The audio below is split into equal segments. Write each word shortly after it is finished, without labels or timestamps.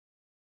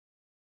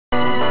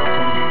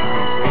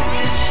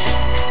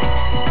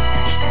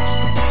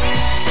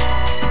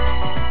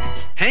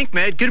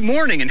Ed. Good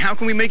morning, and how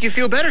can we make you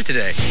feel better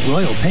today?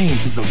 Royal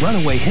Pains is the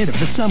runaway hit of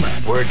the summer.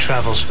 Word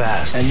travels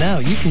fast. And now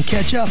you can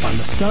catch up on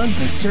the sun,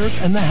 the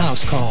surf, and the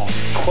house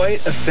calls.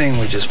 Quite a thing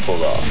we just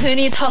pulled off. Who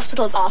needs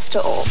hospitals after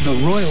all?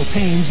 The Royal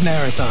Pains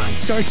Marathon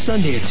starts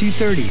Sunday at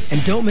 2:30.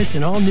 And don't miss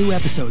an all-new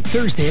episode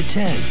Thursday at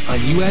 10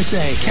 on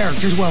USA.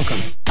 Characters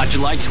welcome. On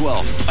July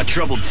 12th, a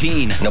troubled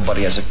teen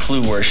Nobody has a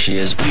clue where she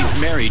is. leads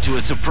Mary to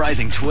a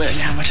surprising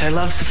twist. How much I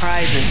love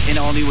surprises. In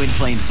all new In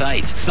Plain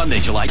Sight, Sunday,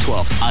 July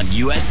 12th on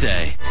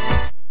USA.